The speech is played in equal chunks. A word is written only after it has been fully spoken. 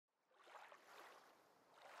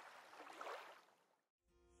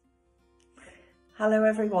Hello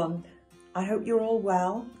everyone, I hope you're all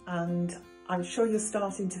well and I'm sure you're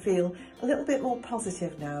starting to feel a little bit more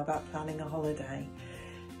positive now about planning a holiday.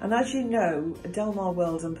 And as you know, Del Mar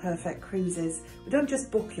World and Perfect Cruises, we don't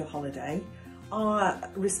just book your holiday, our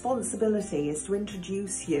responsibility is to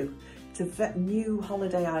introduce you to new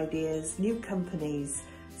holiday ideas, new companies,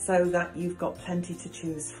 so that you've got plenty to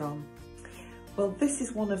choose from. Well, this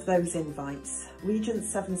is one of those invites. Regent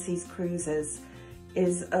Seven Seas Cruises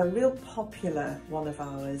is a real popular one of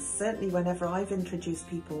ours. Certainly whenever I've introduced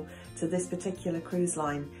people to this particular cruise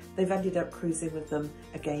line, they've ended up cruising with them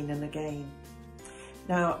again and again.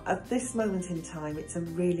 Now, at this moment in time, it's a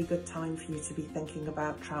really good time for you to be thinking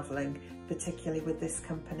about travelling, particularly with this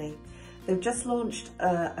company. They've just launched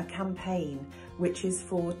a campaign which is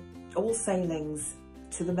for all sailings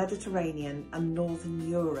to the Mediterranean and Northern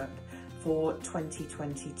Europe for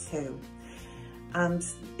 2022. And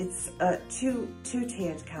it's a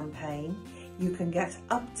two-tiered campaign. You can get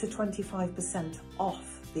up to 25%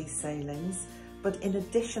 off these sailings, but in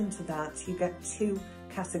addition to that, you get 2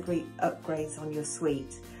 category upgrades on your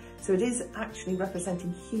suite. So it is actually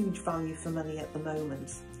representing huge value for money at the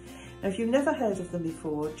moment. Now, if you've never heard of them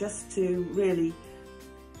before, just to really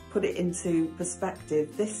put it into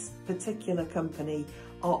perspective, this particular company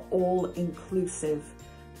are all-inclusive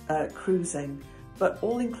cruising, but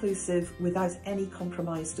all-inclusive without any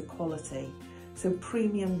compromise to quality. So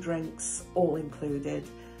premium drinks, all included.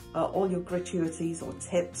 All your gratuities or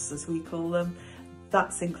tips, as we call them,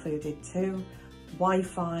 that's included too.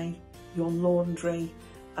 Wi-Fi, your laundry,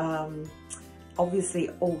 obviously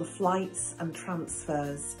all the flights and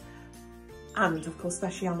transfers, and of course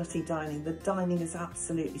speciality dining. The dining is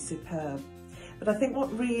absolutely superb. But I think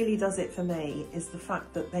what really does it for me is the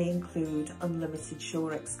fact that they include unlimited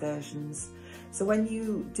shore excursions. So when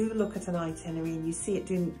you do look at an itinerary and you see it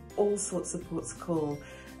doing all sorts of ports of call,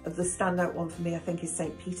 the standout one for me I think is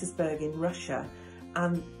St. Petersburg in Russia,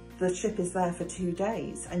 and the ship is there for 2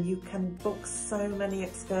 days and you can book so many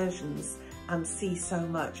excursions and see so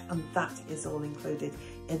much, and that is all included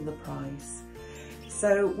in the price.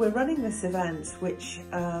 So we're running this event which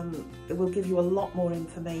will give you a lot more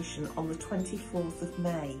information on the 24th of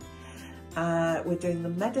May. We're doing the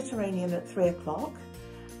Mediterranean at 3 o'clock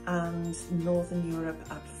and Northern Europe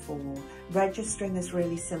at 4. Registering is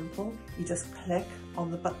really simple. You just click on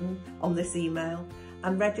the button on this email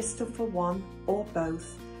and register for one or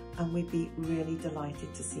both, and we'd be really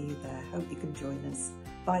delighted to see you there. Hope you can join us.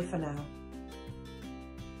 Bye for now.